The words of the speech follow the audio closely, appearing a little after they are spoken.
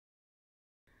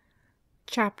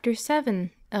Chapter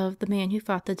 7 of The Man Who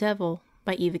Fought the Devil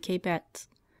by Eva K Betz.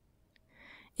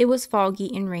 It was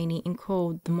foggy and rainy and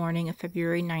cold the morning of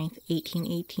February 9th,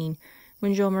 1818,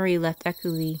 when Jean Marie left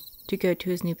Écully to go to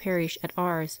his new parish at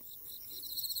Ars.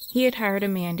 He had hired a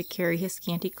man to carry his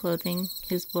scanty clothing,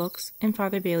 his books, and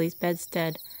Father Bailey's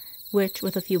bedstead, which,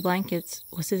 with a few blankets,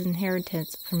 was his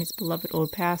inheritance from his beloved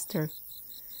old pastor.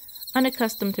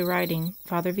 Unaccustomed to riding,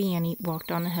 Father Vianney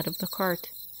walked on ahead of the cart.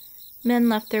 Men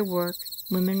left their work,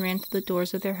 women ran to the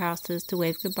doors of their houses to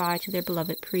wave good-bye to their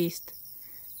beloved priest.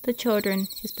 The children,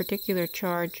 his particular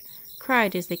charge,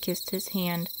 cried as they kissed his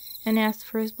hand and asked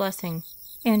for his blessing,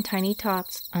 and tiny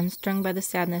tots, unstrung by the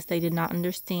sadness they did not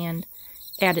understand,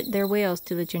 added their wails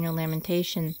to the general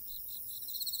lamentation.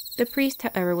 The priest,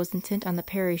 however, was intent on the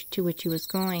parish to which he was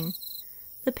going.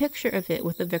 The picture of it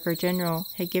which the vicar general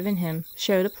had given him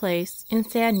showed a place in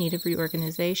sad need of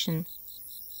reorganization.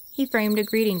 He framed a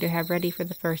greeting to have ready for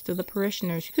the first of the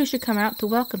parishioners who should come out to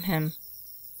welcome him.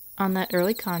 On that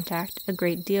early contact a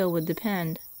great deal would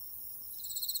depend.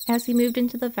 As he moved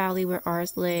into the valley where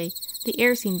Ars lay, the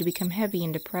air seemed to become heavy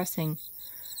and depressing.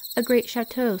 A great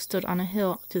chateau stood on a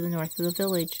hill to the north of the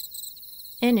village.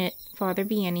 In it, Father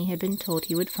Vianney had been told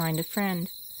he would find a friend,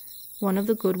 one of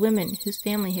the good women whose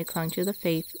family had clung to the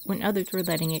faith when others were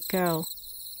letting it go.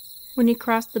 When he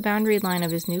crossed the boundary line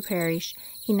of his new parish,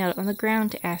 he knelt on the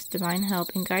ground to ask divine help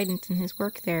and guidance in his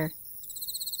work there.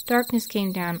 Darkness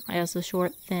came down as the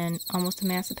short, thin, almost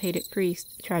emancipated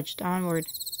priest trudged onward.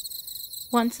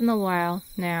 Once in a while,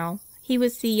 now, he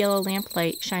would see yellow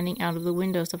lamplight shining out of the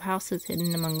windows of houses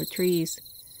hidden among the trees.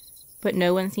 But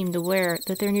no one seemed aware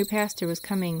that their new pastor was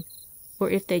coming, or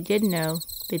if they did know,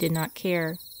 they did not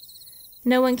care.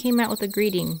 No one came out with a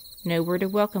greeting, no word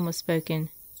of welcome was spoken.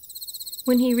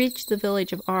 When he reached the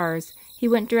village of Ars, he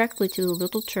went directly to the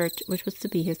little church which was to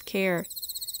be his care.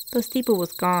 The steeple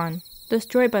was gone,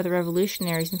 destroyed by the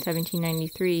revolutionaries in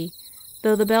 1793,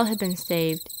 though the bell had been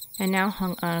saved, and now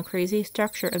hung on a crazy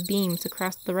structure of beams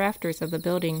across the rafters of the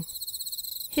building.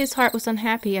 His heart was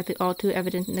unhappy at the all too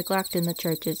evident neglect in the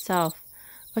church itself,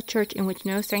 a church in which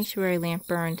no sanctuary lamp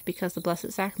burned because the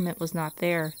Blessed Sacrament was not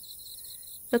there.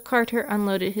 The carter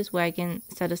unloaded his wagon,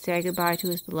 said a sad goodbye to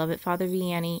his beloved Father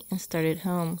Vianney, and started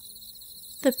home.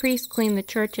 The priest cleaned the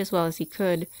church as well as he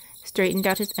could, straightened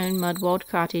out his own mud-walled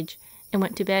cottage, and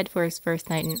went to bed for his first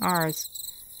night in Ars.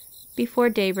 Before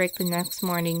daybreak the next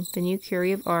morning, the new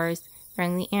curé of Ars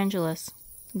rang the Angelus,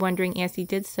 wondering as he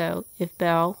did so if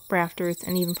bell, rafters,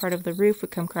 and even part of the roof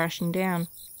would come crashing down.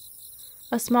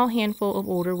 A small handful of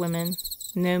older women,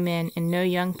 no men and no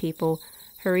young people,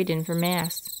 hurried in for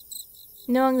Mass.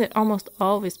 Knowing that almost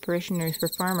all of his parishioners were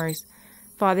farmers,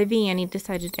 Father Vianney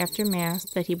decided after Mass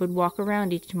that he would walk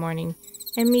around each morning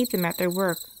and meet them at their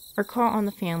work, or call on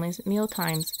the families at meal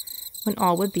times, when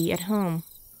all would be at home.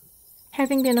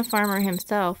 Having been a farmer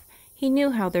himself, he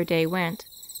knew how their day went,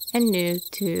 and knew,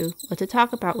 too, what to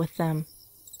talk about with them.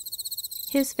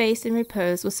 His face in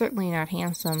repose was certainly not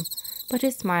handsome, but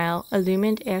his smile,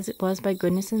 illumined as it was by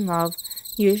goodness and love,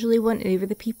 usually won over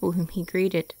the people whom he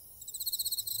greeted.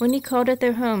 When he called at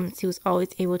their homes, he was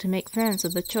always able to make friends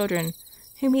with the children,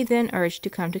 whom he then urged to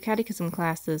come to catechism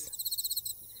classes.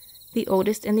 The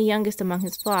oldest and the youngest among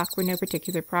his flock were no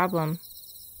particular problem.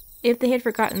 If they had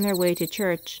forgotten their way to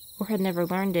church, or had never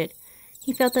learned it,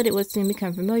 he felt that it would soon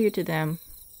become familiar to them.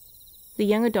 The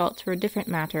young adults were a different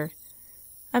matter.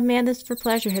 A madness for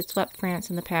pleasure had swept France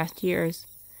in the past years.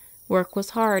 Work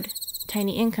was hard,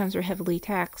 tiny incomes were heavily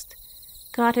taxed.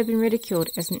 God had been ridiculed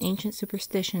as an ancient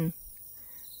superstition.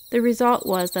 The result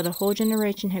was that a whole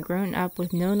generation had grown up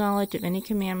with no knowledge of any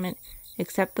commandment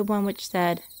except the one which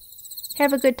said,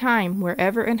 "Have a good time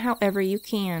wherever and however you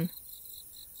can."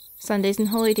 Sundays and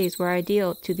holidays were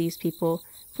ideal to these people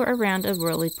for a round of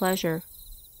worldly pleasure.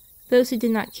 Those who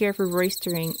did not care for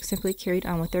roistering simply carried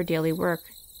on with their daily work.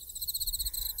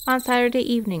 On Saturday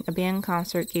evening a band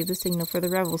concert gave the signal for the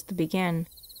revels to begin.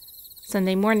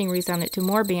 Sunday morning resounded to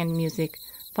more band music,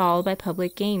 followed by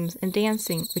public games and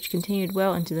dancing which continued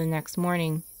well into the next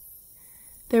morning.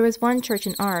 There was one church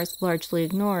in Ars largely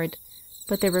ignored,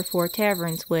 but there were 4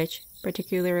 taverns which,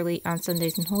 particularly on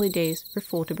Sundays and holy days, were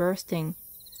full to bursting.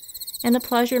 In the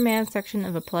pleasure-mad section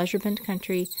of a pleasure-bent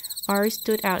country, Ars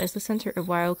stood out as the center of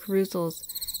wild carousals,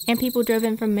 and people drove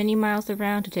in from many miles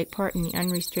around to take part in the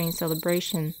unrestrained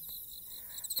celebration.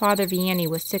 Father Vianney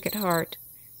was sick at heart.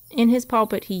 In his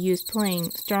pulpit he used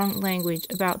plain, strong language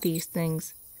about these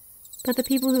things. But the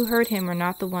people who heard him were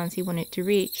not the ones he wanted to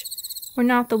reach, were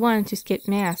not the ones who skipped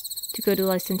Mass to go to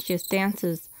licentious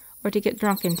dances, or to get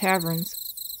drunk in taverns.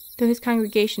 Though his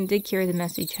congregation did carry the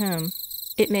message home,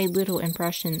 it made little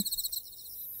impression.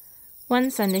 One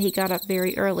Sunday he got up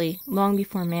very early, long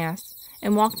before Mass,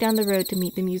 and walked down the road to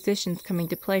meet the musicians coming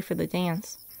to play for the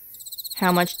dance.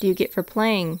 "How much do you get for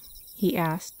playing?" he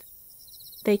asked.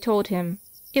 They told him.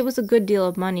 It was a good deal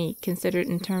of money, considered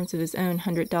in terms of his own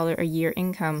 $100-a-year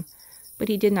income, but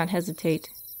he did not hesitate.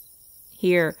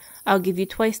 "Here, I'll give you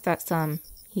twice that sum,"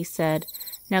 he said.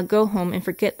 "Now go home and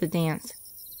forget the dance."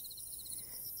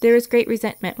 There was great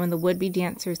resentment when the would-be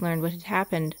dancers learned what had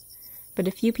happened, but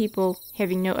a few people,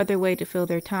 having no other way to fill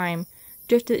their time,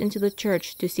 drifted into the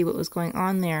church to see what was going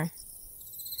on there.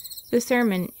 The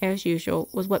sermon, as usual,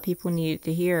 was what people needed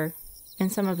to hear, and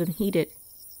some of them heeded.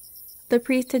 The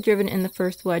priest had driven in the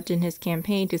first wedge in his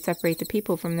campaign to separate the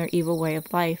people from their evil way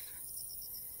of life.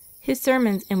 His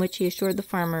sermons, in which he assured the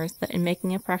farmers that in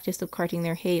making a practice of carting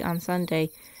their hay on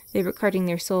Sunday they were carting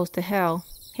their souls to hell,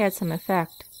 had some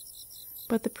effect.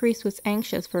 But the priest was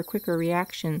anxious for a quicker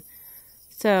reaction,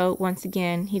 so, once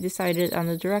again, he decided on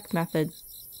the direct method.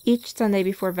 Each Sunday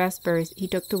before Vespers he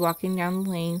took to walking down the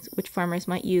lanes which farmers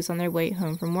might use on their way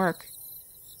home from work.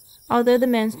 Although the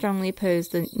men strongly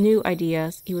opposed the new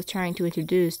ideas he was trying to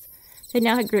introduce, they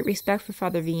now had great respect for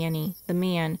Father Vianney, the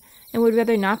man, and would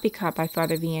rather not be caught by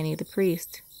Father Vianney, the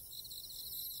priest.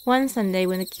 One Sunday,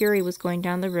 when the curé was going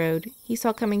down the road, he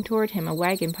saw coming toward him a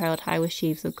wagon piled high with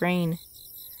sheaves of grain.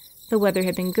 The weather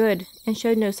had been good, and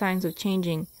showed no signs of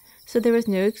changing, so there was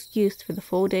no excuse for the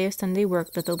full day of Sunday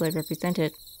work that the load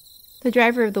represented. The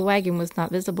driver of the wagon was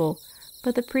not visible,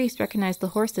 but the priest recognized the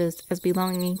horses as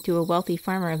belonging to a wealthy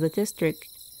farmer of the district.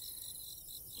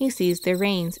 He seized their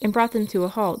reins and brought them to a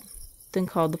halt, then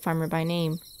called the farmer by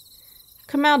name.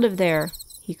 "Come out of there!"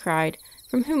 he cried.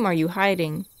 "From whom are you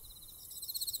hiding?"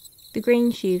 The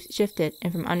grain sheaves shifted,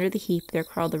 and from under the heap there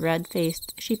crawled the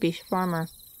red-faced, sheepish farmer.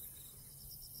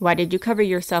 "Why did you cover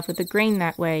yourself with the grain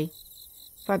that way?"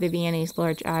 Father Vianney's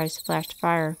large eyes flashed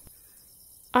fire.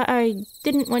 I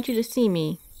didn't want you to see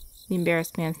me," the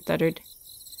embarrassed man stuttered.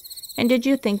 "And did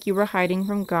you think you were hiding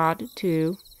from God,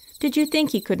 too? Did you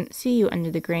think He couldn't see you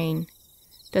under the grain?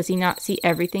 Does He not see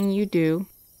everything you do?"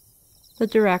 The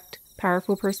direct,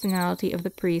 powerful personality of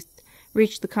the priest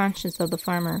reached the conscience of the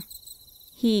farmer.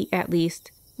 He, at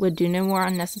least, would do no more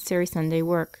unnecessary Sunday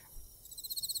work.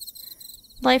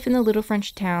 Life in the little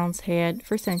French towns had,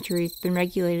 for centuries, been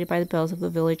regulated by the bells of the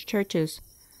village churches.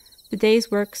 The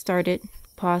day's work started,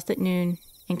 paused at noon,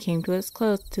 and came to its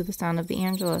close to the sound of the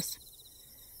Angelus.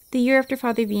 The year after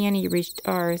Father Vianney reached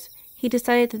Ars, he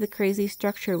decided that the crazy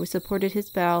structure which supported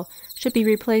his bell should be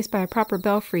replaced by a proper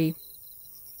belfry.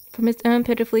 From his own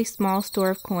pitifully small store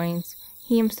of coins,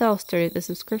 he himself started the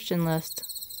subscription list.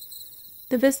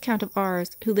 The Viscount of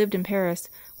Ars, who lived in Paris,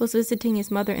 was visiting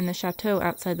his mother in the chateau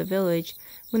outside the village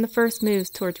when the first moves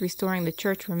towards restoring the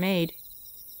church were made.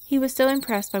 He was so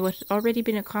impressed by what had already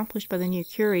been accomplished by the new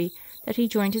curé that he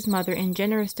joined his mother in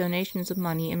generous donations of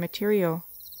money and material.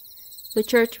 The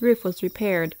church roof was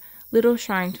repaired, little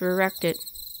shrines were erected,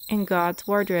 and God's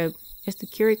wardrobe, as the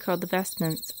curé called the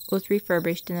vestments, was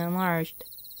refurbished and enlarged.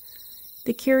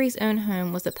 The curé's own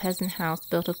home was a peasant house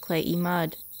built of clayey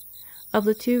mud. Of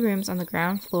the 2 rooms on the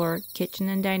ground floor, kitchen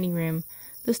and dining room,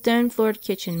 the stone-floored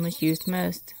kitchen was used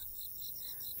most.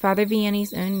 Father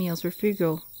Vianney's own meals were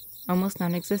frugal, almost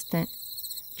non-existent,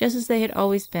 just as they had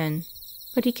always been,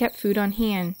 but he kept food on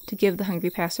hand to give the hungry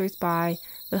passers-by,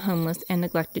 the homeless and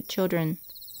neglected children.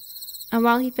 And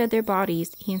while he fed their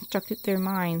bodies, he instructed their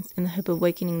minds in the hope of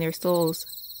awakening their souls.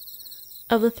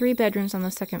 Of the 3 bedrooms on the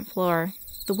second floor,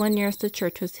 the one nearest the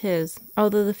church was his,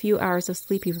 although the few hours of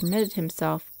sleep he permitted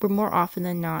himself were more often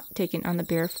than not taken on the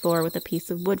bare floor with a piece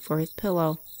of wood for his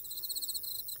pillow.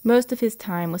 Most of his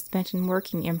time was spent in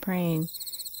working and praying,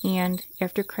 and,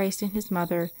 after Christ and his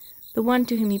mother, the one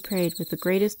to whom he prayed with the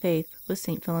greatest faith was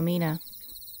St. Philomena.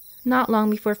 Not long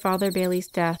before Father Bailey's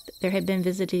death there had been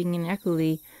visiting in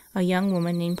Écully a young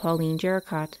woman named Pauline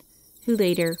Jerichot, who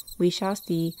later, we shall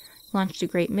see, launched a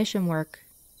great mission work.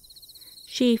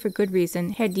 She, for good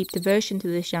reason, had deep devotion to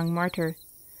this young martyr.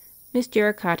 Miss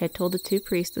Jerichot had told the 2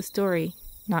 priests the story,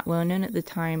 not well known at the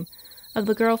time, of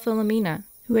the girl Philomena,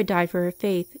 who had died for her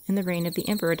faith in the reign of the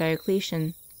Emperor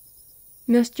Diocletian.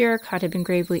 Miss Jerichot had been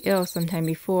gravely ill some time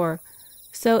before,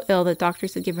 so ill that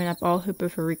doctors had given up all hope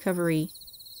of her recovery.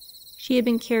 She had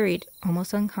been carried,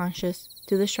 almost unconscious,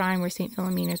 to the shrine where St.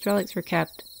 Philomena's relics were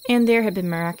kept, and there had been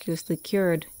miraculously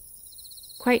cured.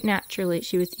 Quite naturally,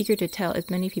 she was eager to tell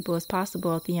as many people as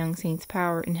possible of the young saint's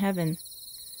power in heaven.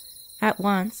 At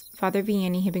once, Father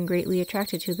Vianney had been greatly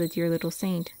attracted to the dear little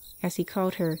saint, as he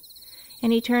called her,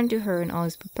 and he turned to her in all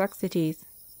his perplexities.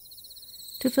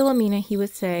 To Philomena he would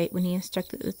say, when he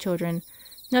instructed the children,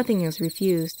 nothing is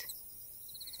refused.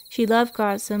 She loved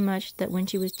God so much that when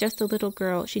she was just a little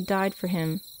girl she died for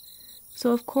him.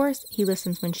 So of course he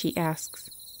listens when she asks.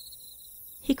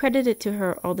 He credited to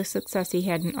her all the success he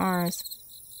had in Ars.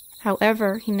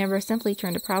 However, he never simply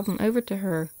turned a problem over to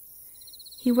her.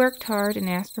 He worked hard and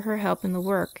asked for her help in the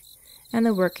work, and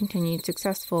the work continued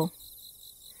successful.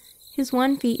 His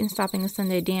one feat in stopping a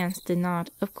Sunday dance did not,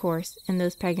 of course, end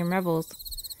those pagan revels,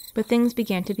 but things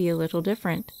began to be a little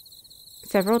different.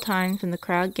 Several times when the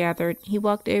crowd gathered, he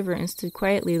walked over and stood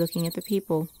quietly looking at the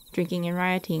people, drinking and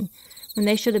rioting, when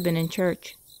they should have been in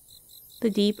church. The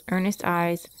deep, earnest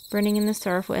eyes, burning in the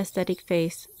sorrowful ascetic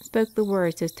face, spoke the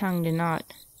words his tongue did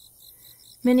not.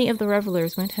 Many of the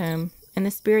revellers went home, and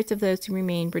the spirits of those who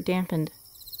remained were dampened.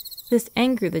 This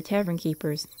angered the tavern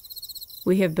keepers.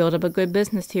 "We have built up a good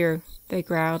business here," they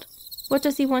growled. "What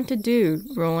does he want to do,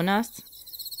 ruin us?"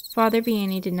 Father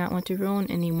Vianney did not want to ruin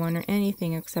anyone or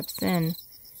anything except sin.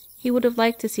 He would have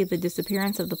liked to see the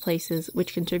disappearance of the places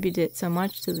which contributed so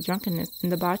much to the drunkenness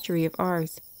and debauchery of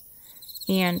Ars.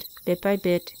 And, bit by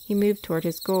bit, he moved toward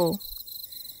his goal.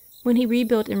 When he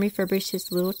rebuilt and refurbished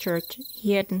his little church,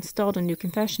 he had installed a new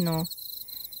confessional.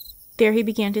 There he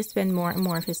began to spend more and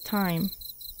more of his time.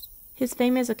 His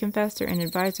fame as a confessor and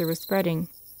adviser was spreading.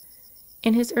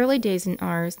 In his early days in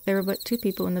Ars, there were but 2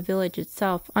 people in the village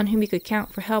itself on whom he could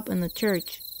count for help in the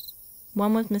church.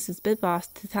 One was Mrs.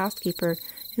 Bidbost, his housekeeper,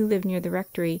 who lived near the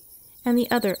rectory, and the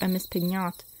other a Miss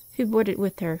Pignot, who boarded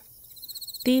with her.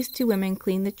 These 2 women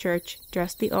cleaned the church,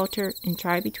 dressed the altar, and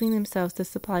tried between themselves to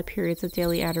supply periods of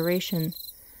daily adoration.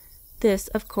 This,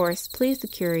 of course, pleased the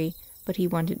curé, but he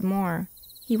wanted more.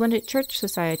 He wanted church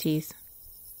societies.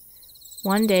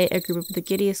 One day a group of the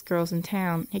giddiest girls in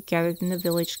town had gathered in the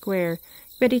village square,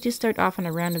 ready to start off on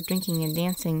a round of drinking and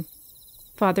dancing.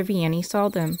 Father Vianney saw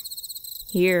them.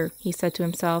 "Here," he said to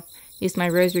himself, "is my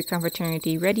rosary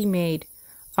confraternity ready-made.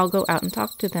 I'll go out and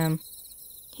talk to them."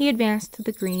 He advanced to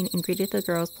the green and greeted the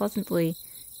girls pleasantly,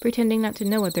 pretending not to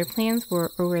know what their plans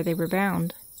were or where they were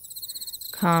bound.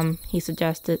 "Come," he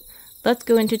suggested, "let's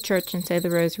go into church and say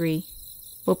the rosary.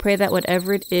 We'll pray that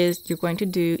whatever it is you're going to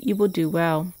do, you will do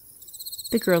well."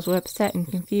 The girls were upset and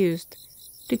confused.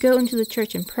 To go into the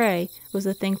church and pray was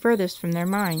the thing furthest from their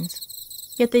minds.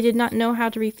 Yet they did not know how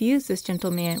to refuse this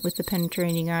gentleman with the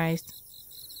penetrating eyes.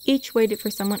 Each waited for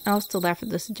someone else to laugh at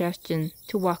the suggestion,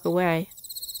 to walk away.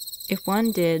 If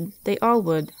one did, they all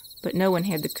would, but no one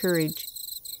had the courage.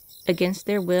 Against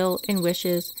their will and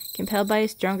wishes, compelled by a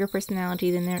stronger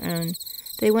personality than their own,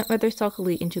 they went rather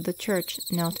sulkily into the church,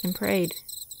 knelt and prayed.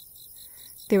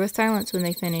 There was silence when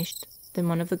they finished. Then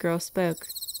one of the girls spoke.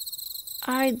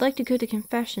 "I'd like to go to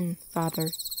confession,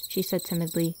 Father," she said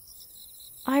timidly.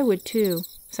 "I would too,"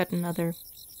 said another.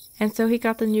 And so he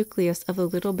got the nucleus of the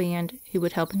little band who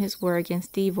would help in his war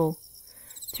against evil.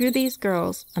 Through these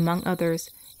girls, among others,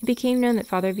 it became known that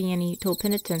Father Vianney told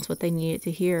penitents what they needed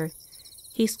to hear.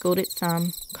 He scolded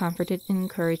some, comforted and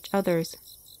encouraged others.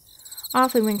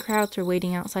 Often when crowds were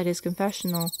waiting outside his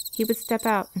confessional, he would step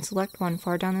out and select one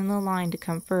far down in the line to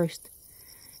come first.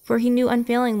 For he knew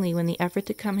unfailingly when the effort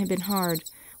to come had been hard,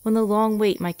 when the long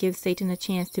wait might give Satan a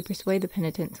chance to persuade the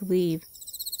penitent to leave.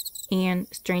 And,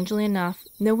 strangely enough,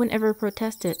 no one ever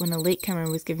protested when a latecomer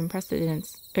was given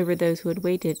precedence over those who had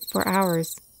waited for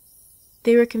hours.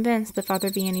 They were convinced that Father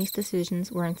Vianney's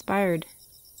decisions were inspired.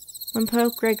 When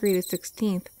Pope Gregory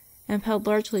XVI, impelled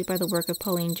largely by the work of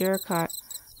Pauline Jaricot,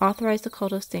 authorized the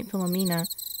cult of St. Philomena,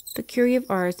 the curé of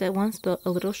Ars at once built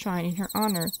a little shrine in her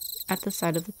honor at the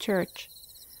side of the church.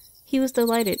 He was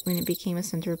delighted when it became a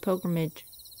center of pilgrimage.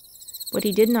 What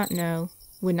he did not know,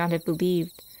 would not have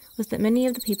believed, was that many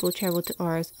of the people traveled to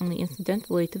Ars only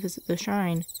incidentally to visit the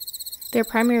shrine. Their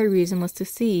primary reason was to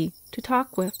see, to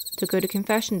talk with, to go to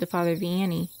confession to Father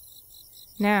Vianney.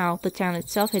 Now the town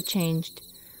itself had changed,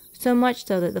 so much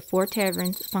so that the 4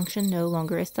 taverns functioned no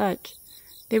longer as such.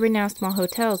 They were now small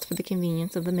hotels for the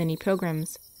convenience of the many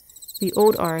pilgrims. The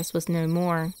old Ars was no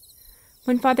more.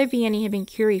 When Father Vianney had been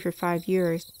curé for 5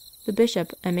 years, the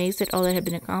bishop, amazed at all that had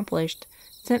been accomplished,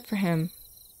 sent for him.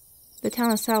 The town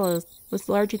of Salos was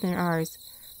larger than Ars,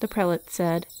 the prelate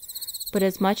said, but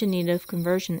as much in need of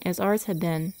conversion as Ars had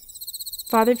been.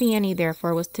 Father Vianney,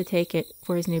 therefore, was to take it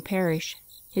for his new parish,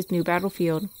 his new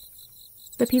battlefield.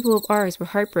 The people of Ars were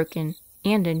heartbroken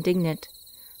and indignant.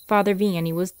 Father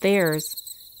Vianney was theirs.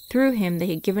 Through him they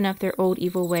had given up their old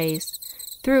evil ways.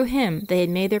 Through him they had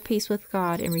made their peace with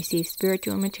God and received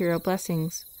spiritual and material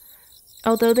blessings.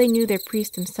 Although they knew their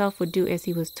priest himself would do as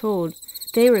he was told,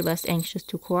 they were less anxious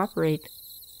to cooperate.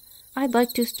 "I'd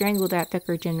like to strangle that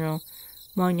vicar general,"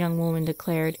 one young woman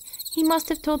declared. "He must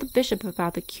have told the bishop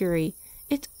about the curé.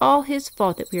 It's all his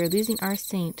fault that we are losing our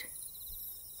saint."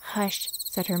 "Hush,"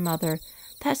 said her mother.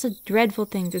 "That's a dreadful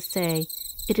thing to say.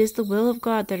 It is the will of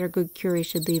God that our good curé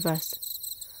should leave us."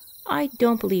 "I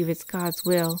don't believe it's God's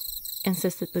will,"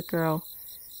 insisted the girl,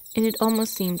 and it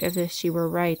almost seemed as if she were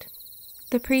right.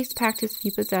 The priest packed his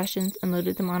few possessions and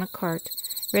loaded them on a cart,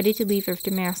 ready to leave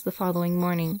after Mass the following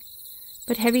morning.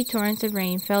 But heavy torrents of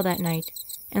rain fell that night,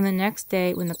 and the next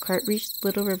day, when the cart reached the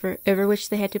little river over which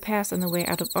they had to pass on the way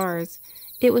out of Ars,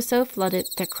 it was so flooded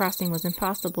that crossing was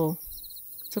impossible.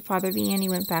 So Father Vianney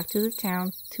went back to the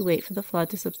town to wait for the flood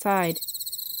to subside.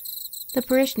 The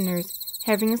parishioners,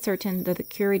 having ascertained that the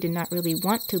curé did not really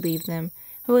want to leave them,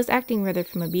 but was acting rather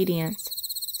from obedience,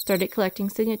 started collecting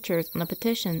signatures on a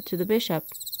petition to the bishop,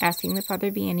 asking that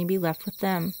Father Vianney be left with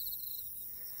them.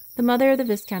 The mother of the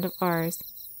Viscount of Ars,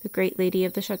 the great lady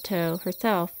of the chateau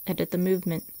herself, headed the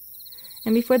movement,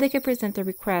 and before they could present their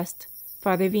request,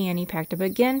 Father Vianney packed up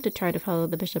again to try to follow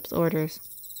the bishop's orders.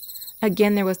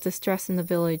 Again there was distress in the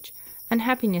village,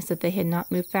 unhappiness that they had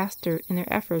not moved faster in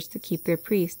their efforts to keep their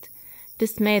priest,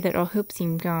 dismay that all hope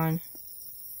seemed gone.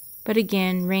 But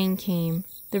again rain came,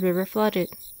 the river flooded,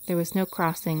 there was no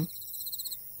crossing.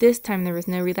 This time there was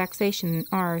no relaxation in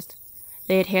Ars.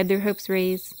 They had had their hopes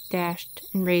raised, dashed,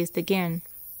 and raised again.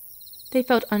 They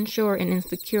felt unsure and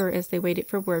insecure as they waited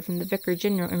for word from the Vicar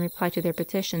General in reply to their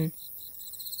petition.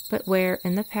 But where,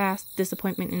 in the past,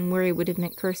 disappointment and worry would have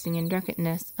meant cursing and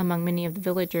drunkenness among many of the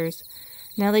villagers,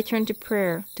 now they turned to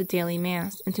prayer, to daily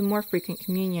Mass, and to more frequent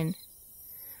communion.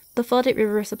 The flooded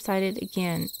river subsided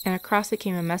again, and across it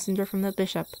came a messenger from the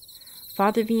bishop.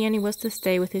 Father Vianney was to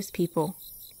stay with his people.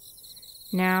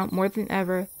 Now, more than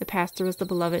ever, the pastor was the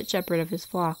beloved shepherd of his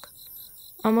flock.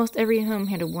 Almost every home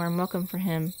had a warm welcome for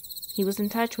him. He was in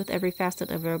touch with every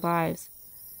facet of their lives.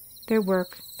 Their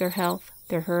work, their health,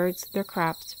 their herds, their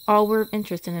crops, all were of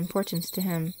interest and importance to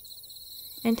him.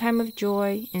 In time of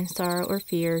joy, in sorrow or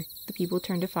fear, the people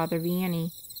turned to Father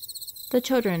Vianney. The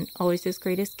children, always his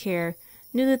greatest care,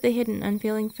 knew that they had an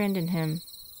unfailing friend in him.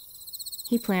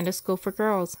 He planned a school for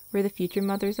girls, where the future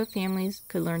mothers of families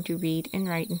could learn to read and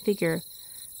write and figure,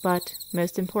 but,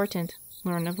 most important,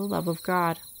 learn of the love of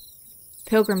God.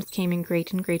 Pilgrims came in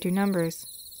great and greater numbers,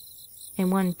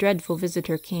 and one dreadful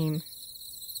visitor came.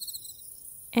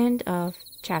 End of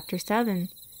Chapter 7.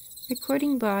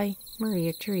 Recording by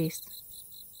Maria Therese.